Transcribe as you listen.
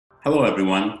Hello,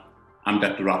 everyone. I'm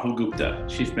Dr. Rahul Gupta,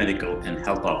 Chief Medical and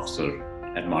Health Officer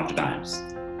at Maternity.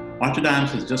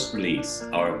 Maternity has just released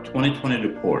our 2020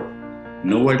 report,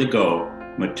 Nowhere to Go,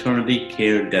 Maternity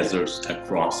Care Deserts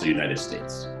Across the United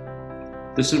States.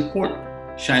 This report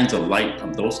shines a light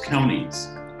on those counties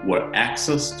where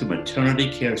access to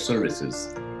maternity care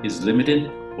services is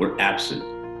limited or absent,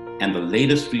 and the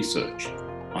latest research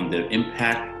on their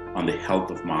impact on the health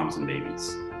of moms and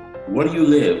babies. Where you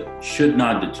live should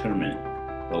not determine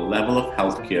the level of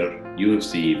health care you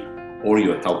receive or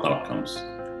your health outcomes,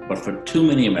 but for too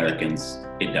many Americans,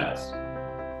 it does.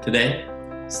 Today,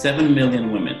 7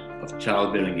 million women of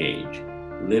childbearing age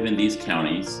live in these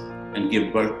counties and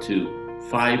give birth to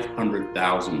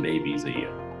 500,000 babies a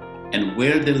year. And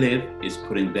where they live is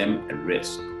putting them at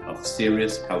risk of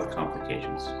serious health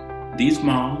complications. These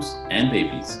moms and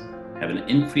babies have an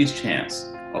increased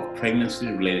chance of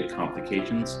pregnancy-related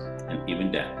complications and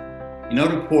even death. In our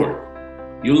report,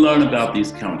 you'll learn about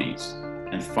these counties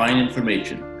and find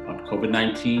information on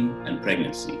COVID-19 and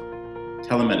pregnancy,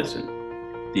 telemedicine,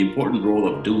 the important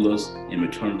role of doulas in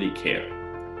maternity care,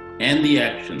 and the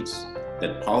actions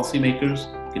that policymakers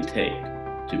can take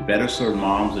to better serve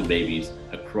moms and babies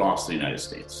across the United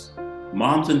States.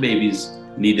 Moms and babies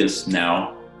need us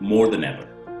now more than ever.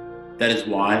 That is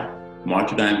why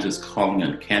Maternity is calling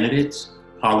on candidates,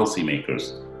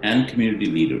 policymakers, and community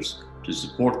leaders to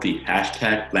support the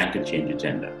 #Blanket Change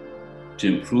agenda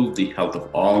to improve the health of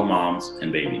all moms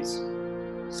and babies.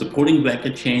 Supporting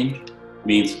blanket change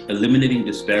means eliminating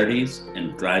disparities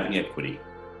and driving equity,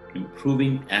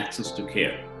 improving access to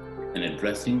care, and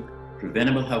addressing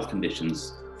preventable health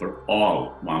conditions for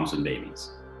all moms and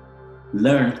babies.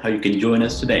 Learn how you can join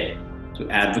us today to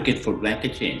advocate for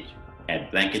blanket change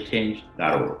at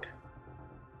blanketchange.org.